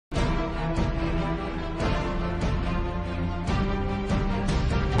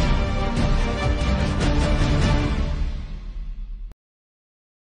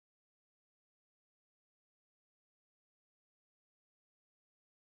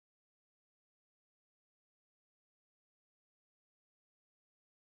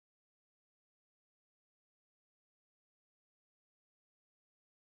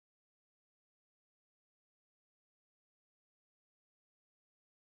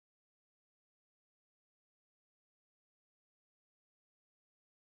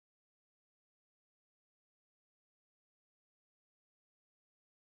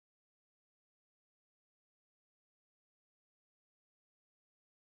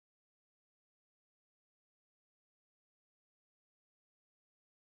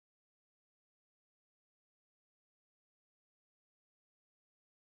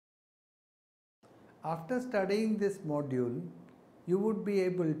after studying this module, you would be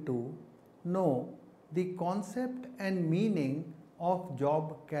able to know the concept and meaning of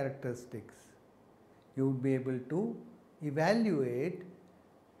job characteristics. You would be able to evaluate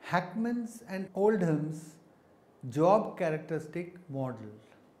Hackman's and Oldham's job characteristic model.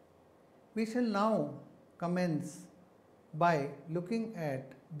 We shall now commence by looking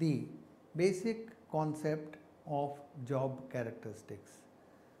at the basic concept of job characteristics.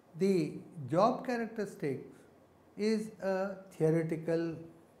 The job characteristics is a theoretical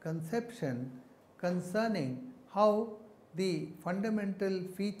conception concerning how the fundamental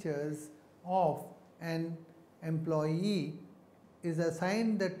features of an employee is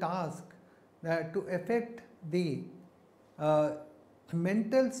assigned the task that to affect the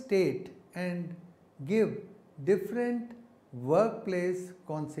mental state and give different workplace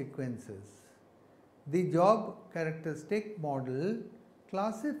consequences. The job characteristic model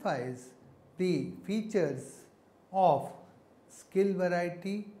classifies the features of skill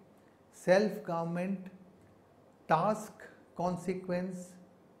variety, self-government, task consequence,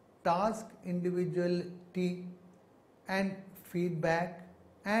 task individuality and feedback,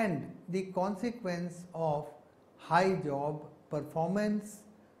 and the consequence of high job performance,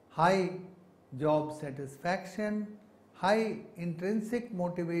 high job satisfaction, high intrinsic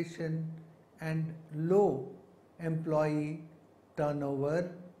motivation and low employee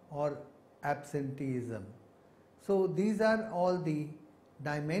turnover or absenteeism. So these are all the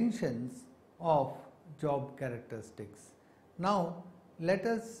dimensions of job characteristics. Now let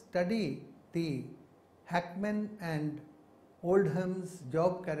us study the Hackman and Oldham's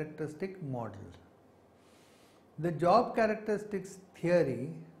job characteristic model. The job characteristics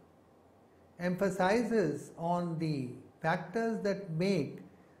theory emphasizes on the factors that make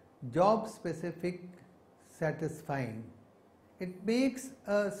job specific satisfying. It makes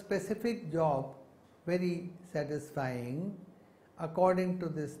a specific job very satisfying according to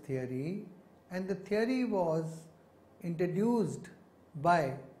this theory, and the theory was introduced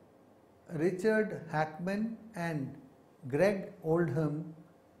by Richard Hackman and Greg Oldham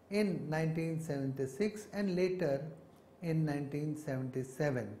in 1976 and later in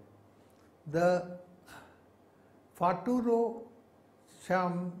 1977. The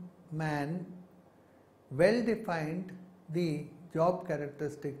Faturo-Schaman well defined the job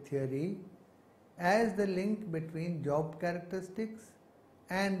characteristic theory as the link between job characteristics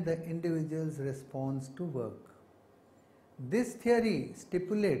and the individual's response to work. This theory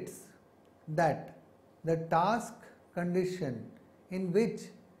stipulates that the task condition in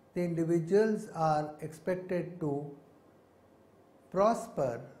which the individuals are expected to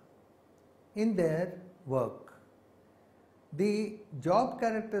prosper in their work. The job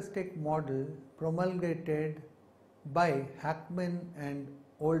characteristic model promulgated by Hackman and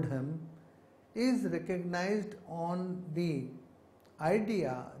Oldham is recognized on the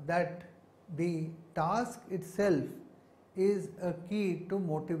idea that the task itself is a key to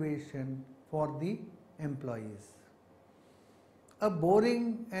motivation for the employees. A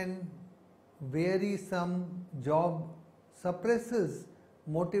boring and wearisome job suppresses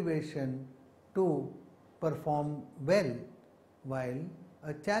motivation to perform well, while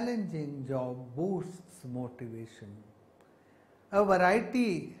a challenging job boosts motivation. A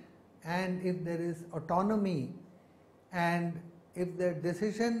variety, and if there is autonomy and if the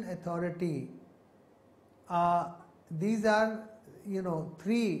decision authority, these are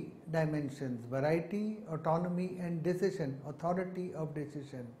three dimensions: variety, autonomy and decision, authority of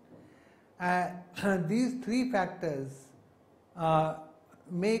decision. These three factors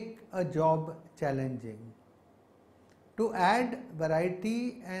make a job challenging. To add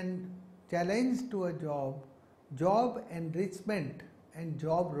variety and challenge to a job, job enrichment and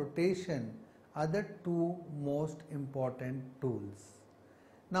job rotation are the two most important tools.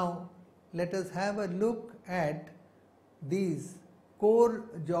 Now let us have a look at these core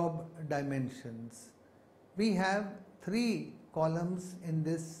job dimensions. We have three columns in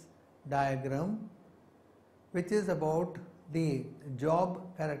this diagram, which is about the job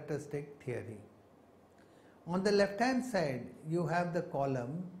characteristic theory. On the left hand side, you have the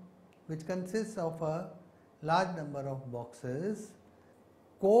column which consists of a large number of boxes.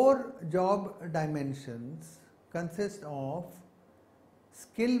 Core job dimensions consist of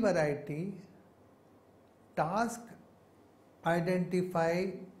skill variety, task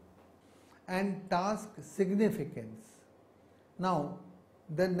identify and task significance. Now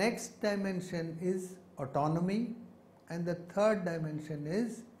the next dimension is autonomy and the third dimension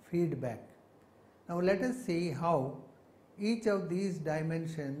is feedback. Now let us see how each of these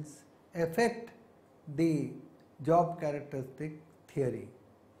dimensions affect the job characteristic theory.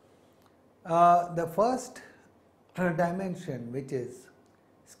 The first dimension, which is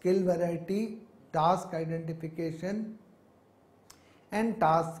skill variety, task identification and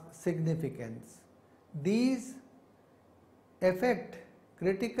task significance. These affect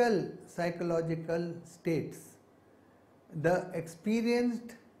critical psychological states, the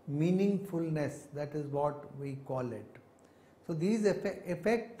experienced meaningfulness, that is what we call it. So these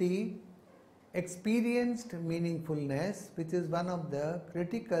affect the experienced meaningfulness, which is one of the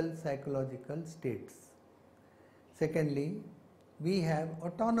critical psychological states. Secondly, we have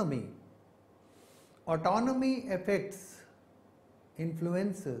autonomy. Autonomy affects,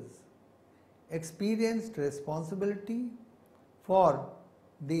 influences experienced responsibility for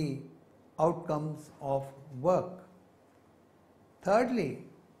the outcomes of work. Thirdly,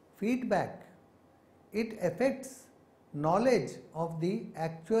 feedback. It affects knowledge of the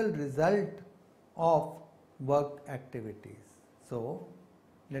actual result of work activities. So,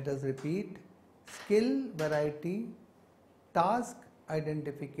 let us repeat: skill variety, task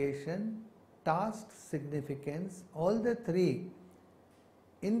identification, task significance, all the three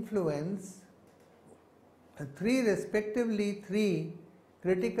influence three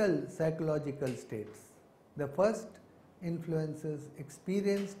critical psychological states. The first influences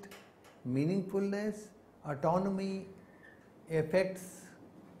experienced meaningfulness, autonomy affects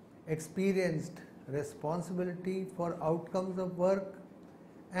experienced responsibility for outcomes of work,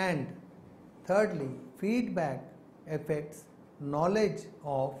 and thirdly, feedback affects knowledge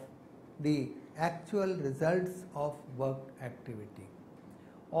of the actual results of work activity.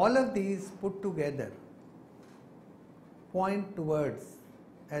 All of these put together point towards,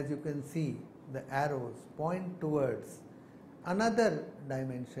 as you can see, the arrows point towards another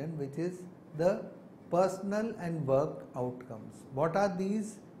dimension, which is the personal and work outcomes. What are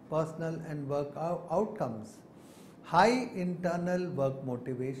these personal and work outcomes? High internal work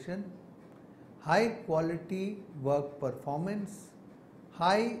motivation, high quality work performance,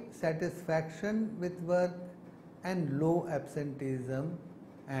 high satisfaction with work, and low absenteeism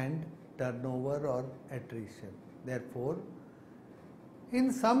and turnover or attrition. Therefore,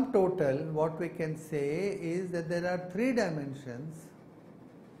 in sum total, what we can say is that there are three dimensions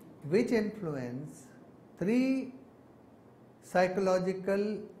which influence three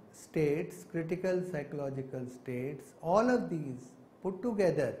psychological states, critical psychological states. All of these put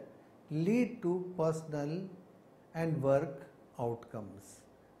together lead to personal and work outcomes.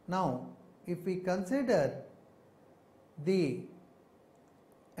 Now, if we consider the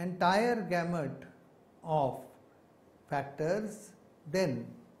entire gamut of factors, then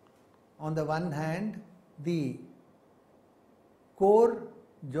on the one hand, the core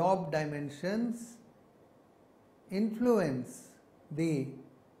job dimensions influence the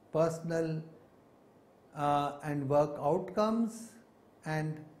personal and work outcomes,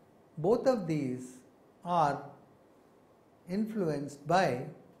 and both of these are influenced by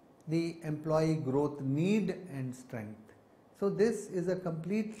the employee growth need and strength. So this is a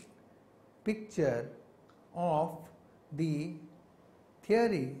complete picture of the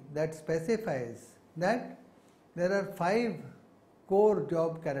theory that specifies that there are 5 core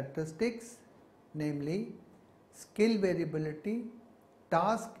job characteristics, namely skill variability,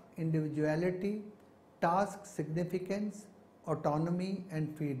 task individuality, task significance, autonomy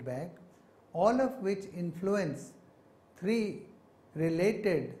and feedback, all of which influence 3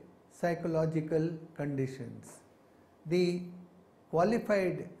 related psychological conditions: the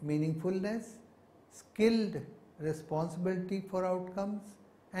qualified meaningfulness, skilled responsibility for outcomes,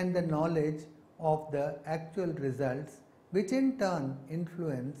 and the knowledge of the actual results, which in turn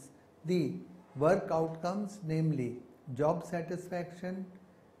influence the work outcomes, namely job satisfaction,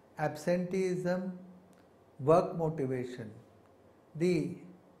 absenteeism, work motivation. The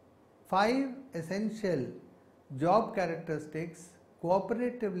 5 essential job characteristics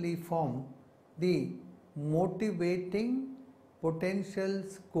cooperatively form the motivating potential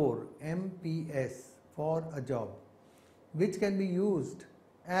score (MPS) for a job, which can be used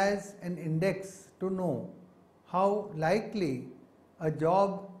as an index to know how likely a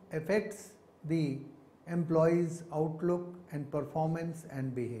job affects the employee's outlook and performance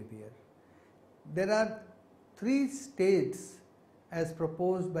and behavior. There are 3 states as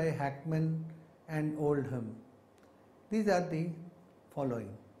proposed by Hackman and Oldham. These are the following.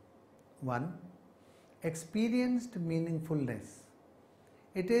 1. Experienced meaningfulness.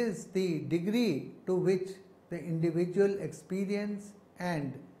 It is the degree to which the individual experience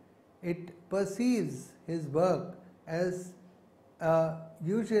and it perceives his work as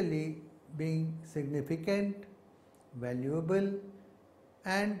usually being significant, valuable,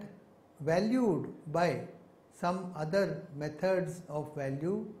 and valued by some other methods of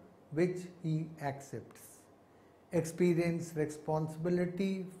value which he accepts. Experience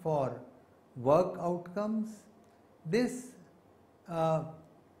responsibility for work outcomes. This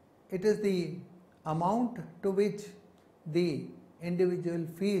it is the amount to which the individual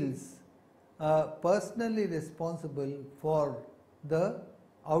feels personally responsible for the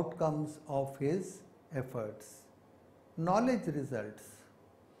outcomes of his efforts. Knowledge results.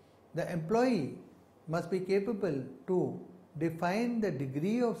 The employee must be capable to define the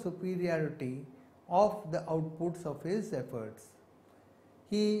degree of superiority of the outputs of his efforts.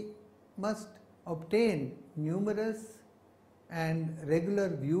 He must obtain numerous and regular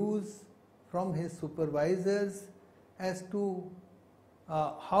views from his supervisors as to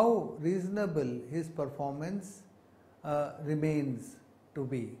how reasonable his performance remains to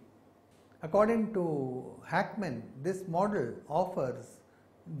be. According to Hackman, this model offers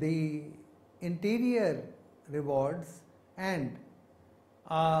the interior rewards and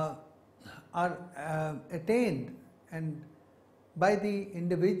are attained and by the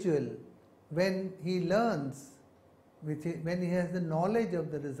individual when he learns, when he has the knowledge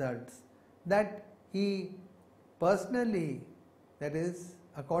of the results that he personally, that is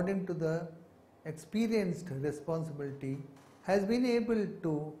according to the experienced responsibility, has been able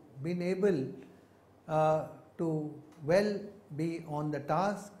to well be on the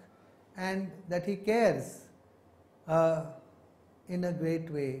task, and that he cares in a great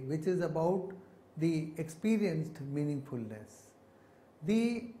way, which is about the experienced meaningfulness.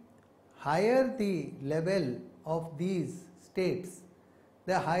 The higher the level of these states,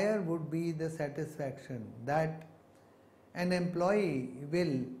 the higher would be the satisfaction that an employee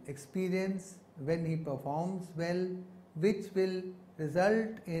will experience when he performs well, which will result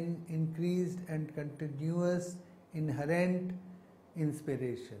in increased and continuous inherent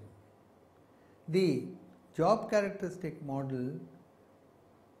inspiration. The job characteristic model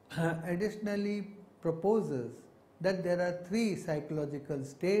additionally proposes that there are 3 psychological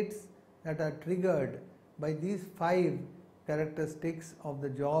states that are triggered by these 5 characteristics of the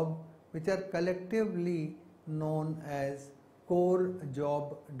job, which are collectively known as core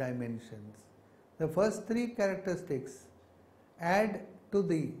job dimensions. The first 3 characteristics add to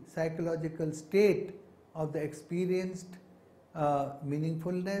the psychological state of the experienced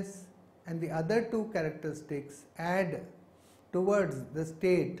meaningfulness, and the other 2 characteristics add towards the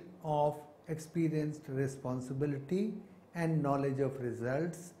state of experienced responsibility and knowledge of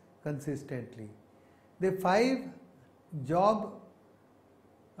results consistently. The 5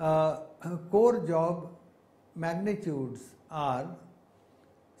 core job magnitudes are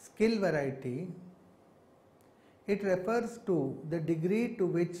skill variety. It refers to the degree to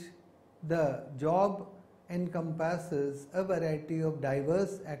which the job encompasses a variety of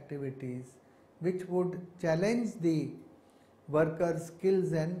diverse activities which would challenge the worker's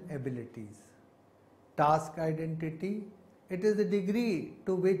skills and abilities. Task identity. It is the degree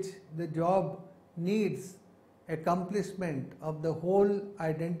to which the job needs accomplishment of the whole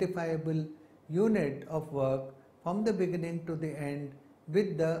identifiable unit of work from the beginning to the end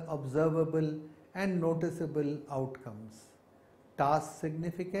with the observable and noticeable outcomes. Task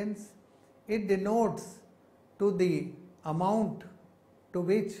significance. It denotes to the amount to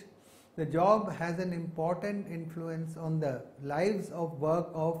which the job has an important influence on the lives of work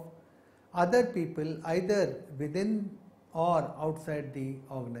of other people either within or outside the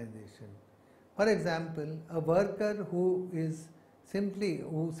organization. For example, a worker who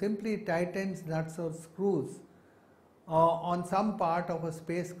simply tightens nuts or screws on some part of a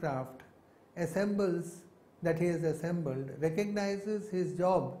spacecraft that he has assembled recognizes his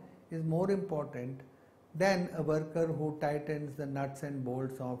job is more important than a worker who tightens the nuts and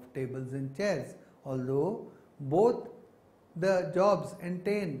bolts of tables and chairs, although both the jobs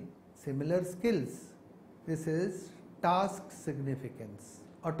contain similar skills. This is task significance.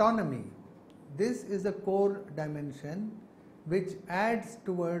 Autonomy. This is a core dimension which adds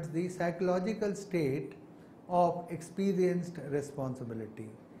towards the psychological state of experienced responsibility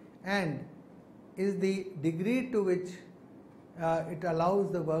and is the degree to which it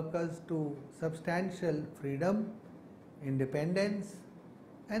allows the workers to substantial freedom, independence,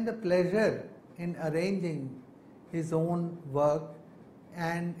 and the pleasure in arranging his own work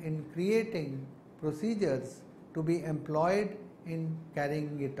and in creating procedures to be employed in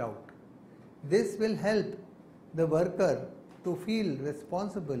carrying it out. This will help the worker to feel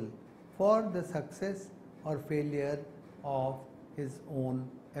responsible for the success or failure of his own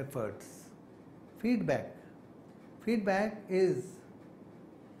efforts. Feedback. Feedback is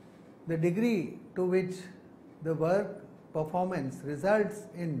the degree to which the work performance results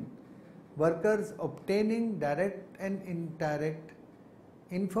in workers obtaining direct and indirect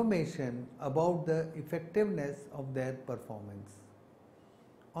information about the effectiveness of their performance.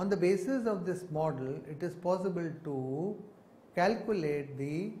 On the basis of this model, it is possible to calculate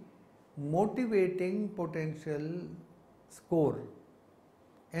the motivating potential score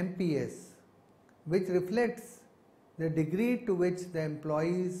MPS, which reflects the degree to which the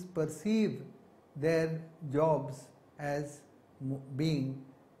employees perceive their jobs as being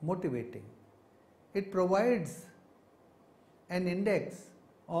motivating. It provides an index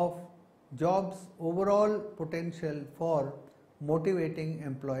of jobs overall potential for motivating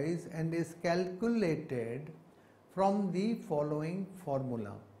employees and is calculated from the following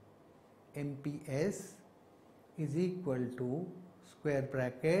formula. MPS is equal to square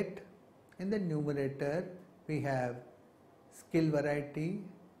bracket, in the numerator we have skill variety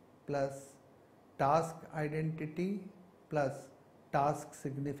plus task identity plus task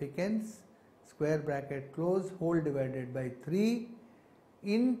significance, square bracket close, whole divided by 3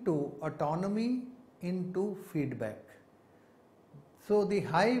 into autonomy into feedback. So the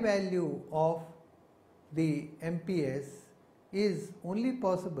high value of the MPS is only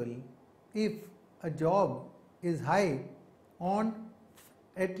possible if a job is high on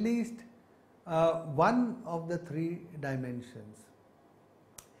at least one of the 3 dimensions.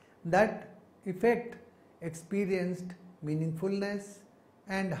 That effect experienced meaningfulness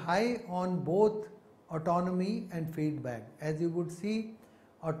and high on both autonomy and feedback. As you would see,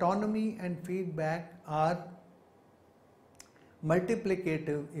 autonomy and feedback are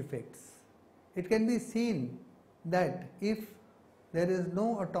multiplicative effects. It can be seen that if there is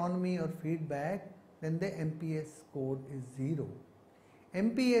no autonomy or feedback, then the MPS score is 0.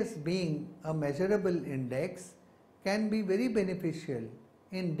 MPS being a measurable index can be very beneficial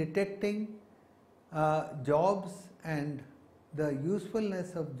in detecting jobs and the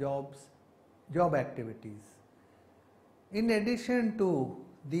usefulness of job activities. In addition to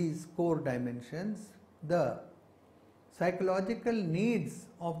these core dimensions, the psychological needs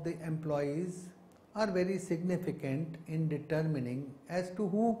of the employees are very significant in determining as to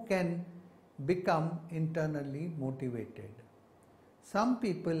who can become internally motivated. Some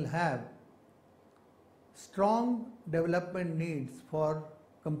people have strong development needs for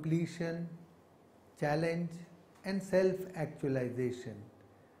completion, challenge and self-actualization,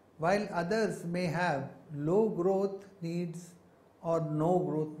 while others may have low growth needs or no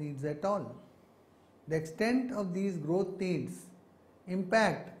growth needs at all. The extent of these growth needs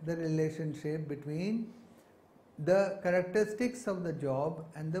impact the relationship between the characteristics of the job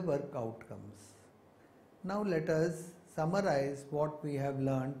and the work outcomes. Now let us summarize what we have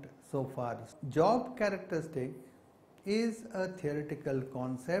learnt so far. Job characteristic is a theoretical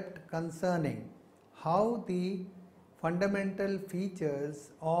concept concerning how the fundamental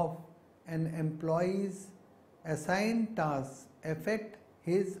features of an employee's assigned tasks affect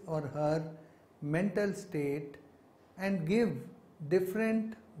his or her mental state and give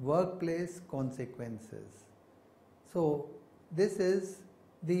different workplace consequences. So this is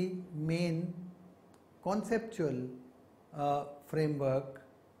the main conceptual framework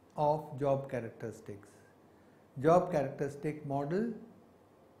of job characteristics. Job characteristic model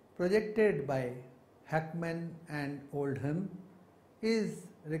projected by Hackman and Oldham is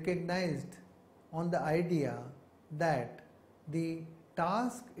recognized on the idea that the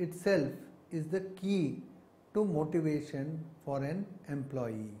task itself is the key to motivation for an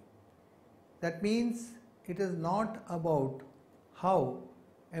employee. That means it is not about how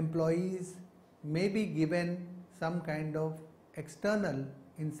employees may be given some kind of external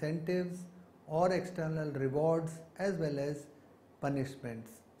incentives or external rewards as well as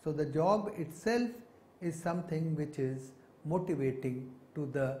punishments. So the job itself is something which is motivating to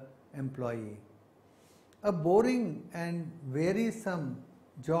the employee. A boring and wearisome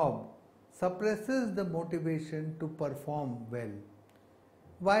job suppresses the motivation to perform well,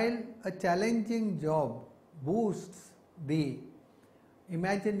 while a challenging job boosts the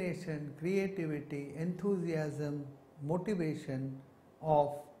imagination, creativity, enthusiasm, motivation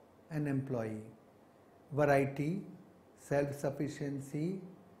of an employee. Variety, self-sufficiency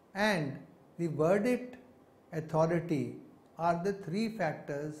and the verdict authority are the 3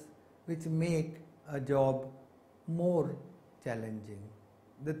 factors which make a job more challenging.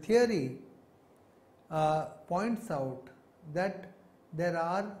 The theory points out that there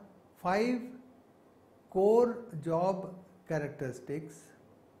are 5 core job characteristics: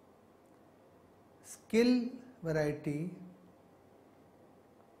 skill variety,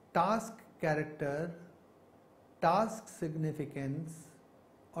 task character, task significance,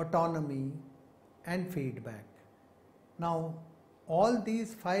 autonomy and feedback. Now all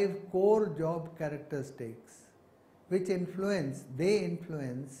these 5 core job characteristics they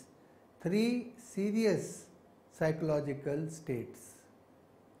influence three serious psychological states.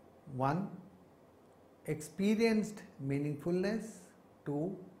 1. Experienced meaningfulness.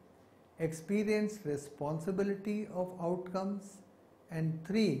 2. Experienced responsibility of outcomes. And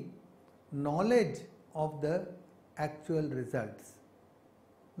 3. Knowledge of the actual results.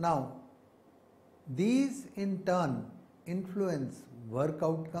 Now, these in turn influence work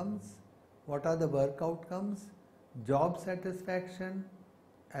outcomes. What are the work outcomes? Job satisfaction,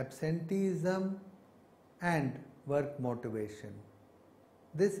 absenteeism, and work motivation.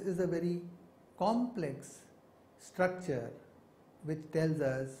 This is a very complex structure which tells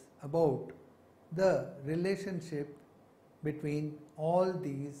us about the relationship between all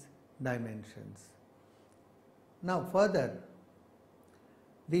these dimensions. Now further,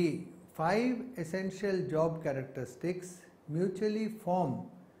 the 5 essential job characteristics mutually form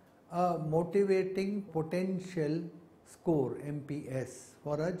a motivating potential score MPS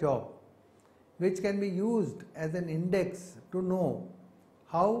for a job, which can be used as an index to know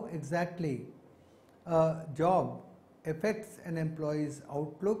how exactly a job affects an employee's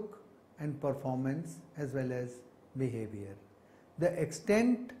outlook and performance as well as behavior. The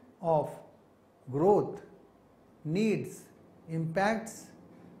extent of growth, needs, impacts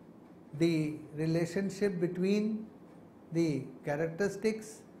the relationship between the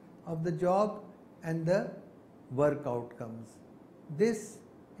characteristics of the job and the work outcomes. This,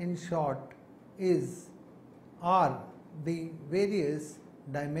 in short, are the various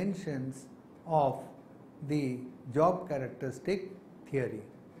dimensions of the job characteristic theory.